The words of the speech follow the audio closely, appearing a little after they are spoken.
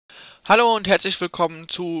Hallo und herzlich willkommen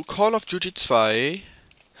zu Call of Duty 2.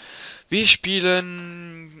 Wir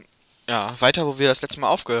spielen weiter, wo wir das letzte Mal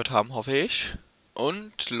aufgehört haben, hoffe ich.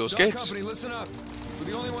 Und los geht's.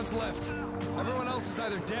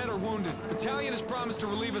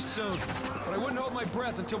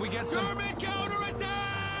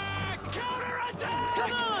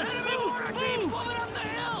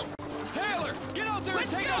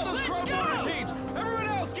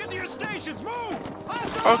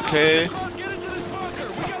 Okay.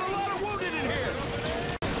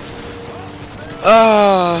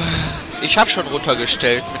 Ich habe schon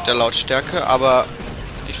runtergestellt mit der Lautstärke, aber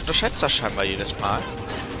ich unterschätze das scheinbar jedes Mal.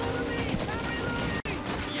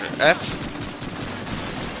 F.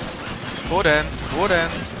 Wo denn? Wo denn?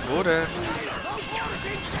 Wo denn?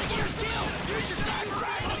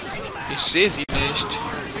 Ich sehe sie nicht.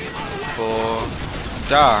 Wo?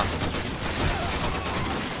 Da.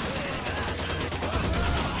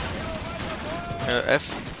 F.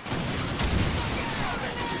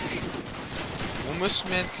 Wo müssen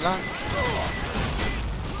wir entlang?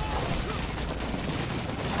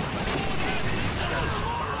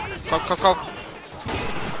 Komm, komm, komm.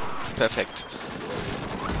 Perfekt.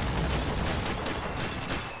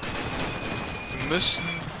 Wir müssen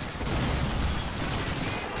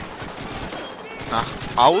nach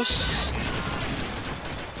außen.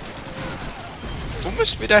 Wo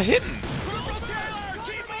müssen wir da hin?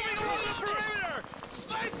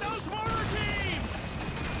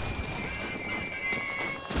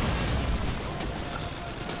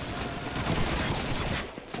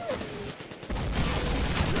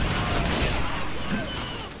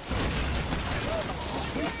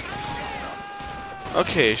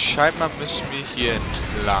 Okay, scheinbar müssen wir hier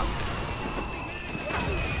entlang.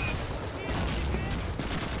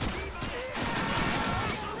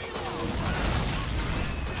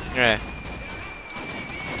 Nee.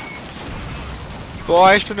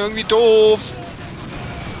 Boah, ich bin irgendwie doof.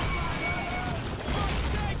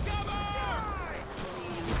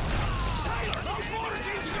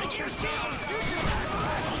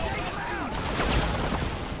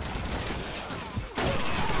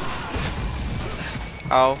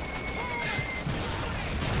 Au.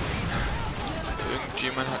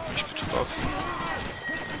 Irgendjemand hat mich getroffen.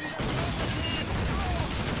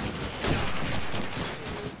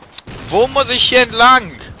 Wo muss ich hier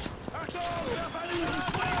entlang?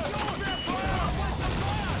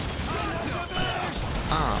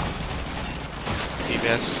 Ah. Wie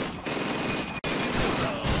wär's?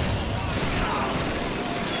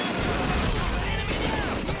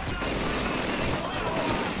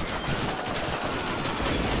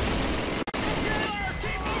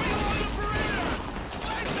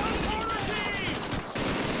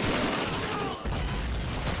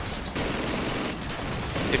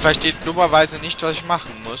 Ich verstehe dummerweise nicht, was ich machen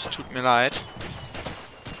muss. Tut mir leid.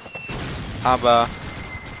 Aber...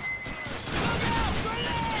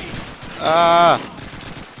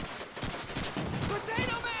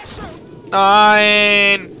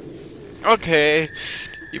 Nein! Okay.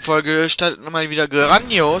 Die Folge startet nochmal wieder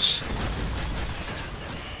grandios.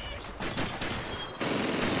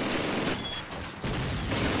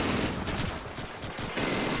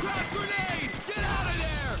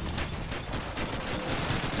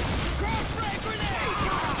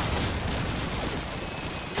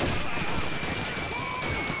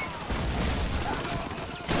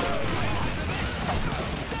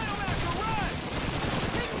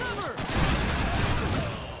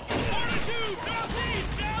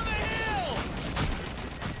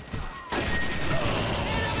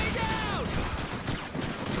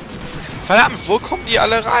 Verdammt, wo kommen die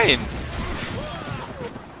alle rein?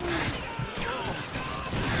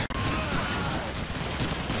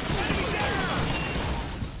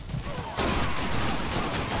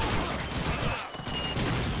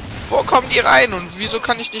 Wo kommen die rein und wieso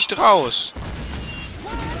kann ich nicht raus?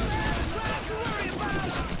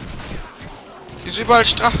 Hier ist überall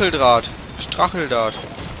Stacheldraht. Stacheldraht.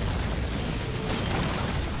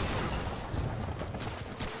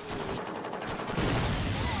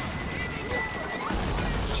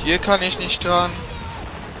 Hier kann ich nicht dran.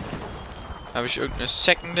 Habe ich irgendeine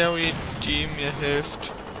Secondary, die mir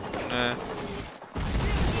hilft? Ne.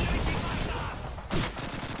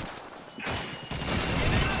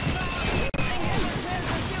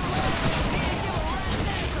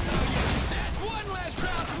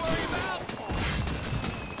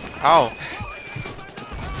 Au.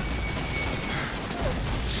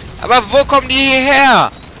 Aber wo kommen die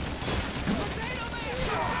hierher?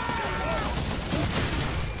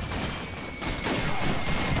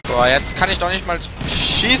 Boah, jetzt kann ich doch nicht mal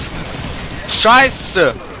schießen.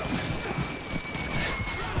 Scheiße!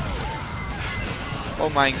 Oh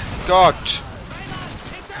mein Gott.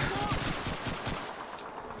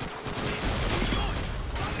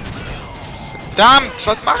 Verdammt,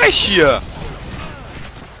 was mache ich hier?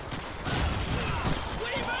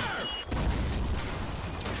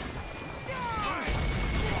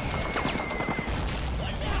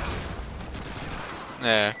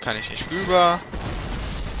 Ne, kann ich nicht rüber.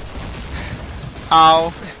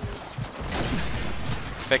 Au.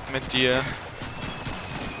 Weg mit dir.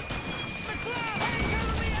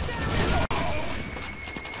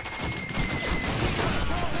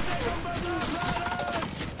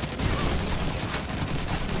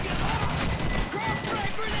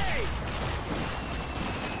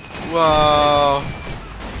 Wow.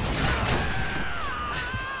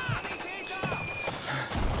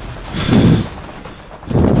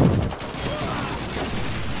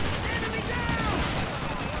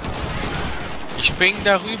 Ich spring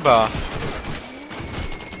darüber.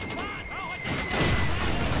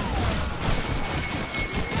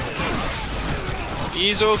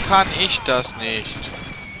 Wieso kann ich das nicht?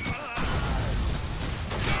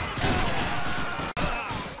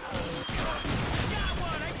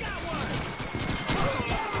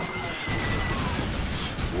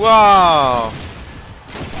 Wow.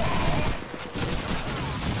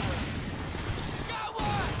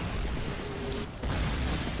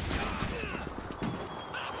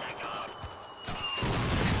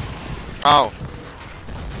 Au.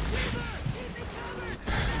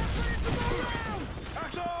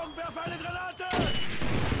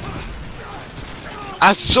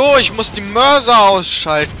 Ach so, ich muss die Mörser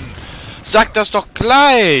ausschalten. Sag das doch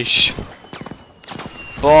gleich.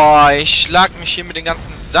 Boah, ich schlag mich hier mit den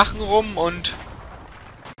ganzen Sachen rum und...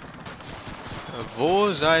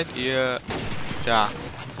 Wo seid ihr? Da.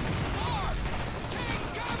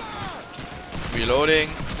 Reloading.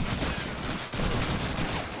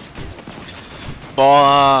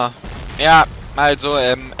 Boah. Ja, also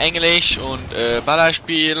Englisch und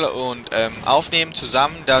Ballerspiel und Aufnehmen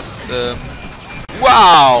zusammen, das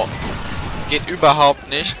wow! Geht überhaupt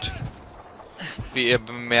nicht. Wie ihr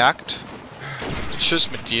bemerkt.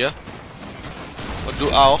 Tschüss mit dir. Und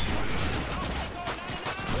du auch.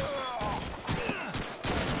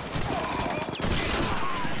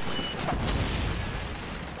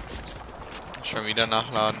 Schon wieder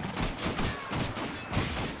nachladen.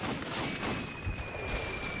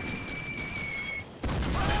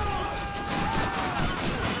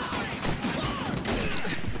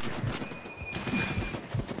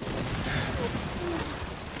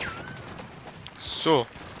 So.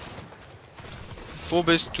 Wo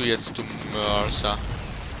bist du jetzt, du Mörser?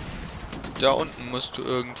 Da unten musst du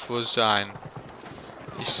irgendwo sein.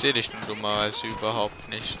 Ich sehe dich nun dummerweise überhaupt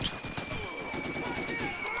nicht.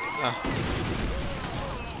 Ah.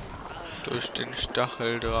 Durch den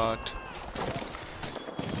Stacheldraht.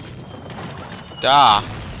 Da!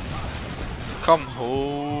 Komm,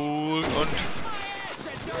 hol und...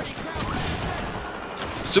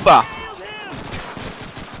 Super!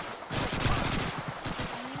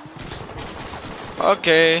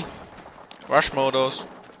 Okay. Rush-Modus.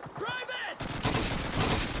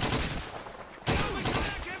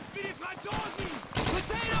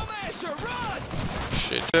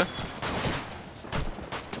 Shit.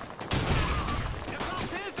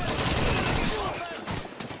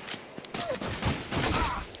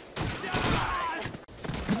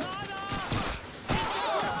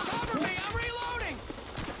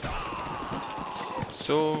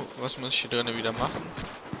 So, was muss ich hier drinnen wieder machen?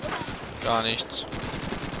 Gar nichts.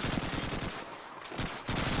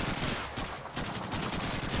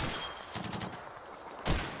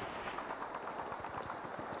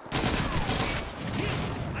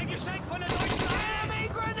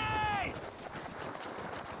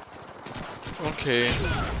 Okay.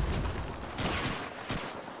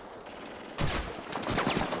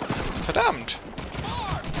 Verdammt!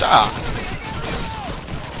 Da!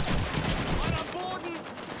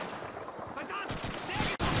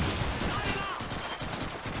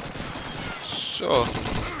 So.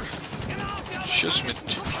 Tschüss mit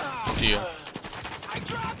dir.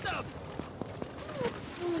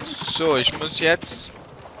 So, ich muss jetzt...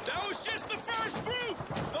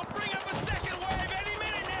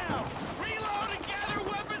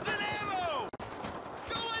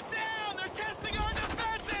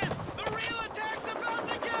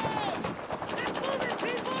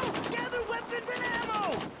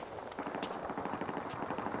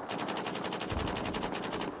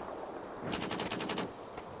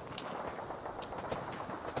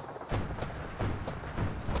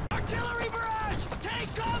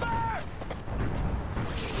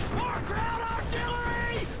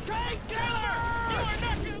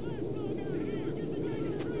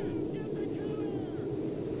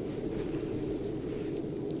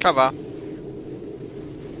 Cover.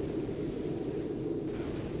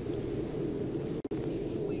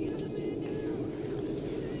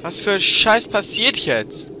 Was für Scheiß passiert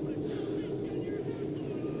jetzt?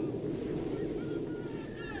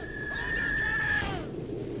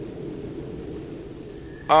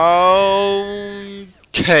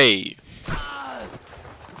 Okay.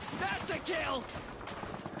 That's a kill.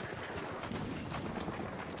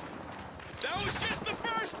 That was just the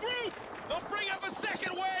first group. They'll bring up a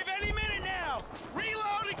second wave any minute now.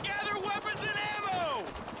 Reload and gather weapons and ammo.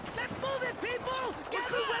 Let's move it, people.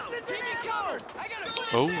 Gather weapons and ammo. I gotta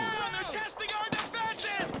Oh. They're testing our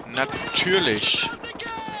defenses. Natürlich.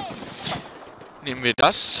 Nehmen wir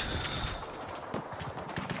das.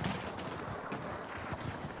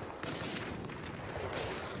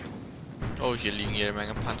 Oh, hier liegen jede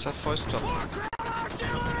Menge Panzerfäuste.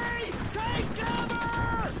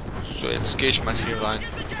 So, jetzt gehe ich mal hier rein.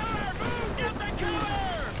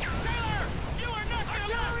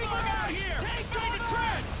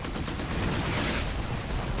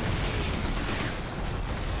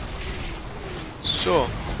 So.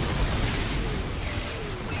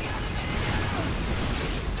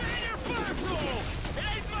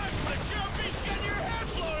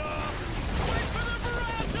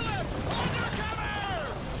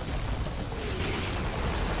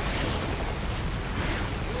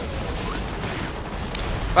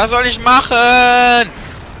 Was soll ich machen?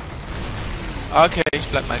 Okay, ich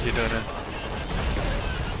bleib mal hier drinnen.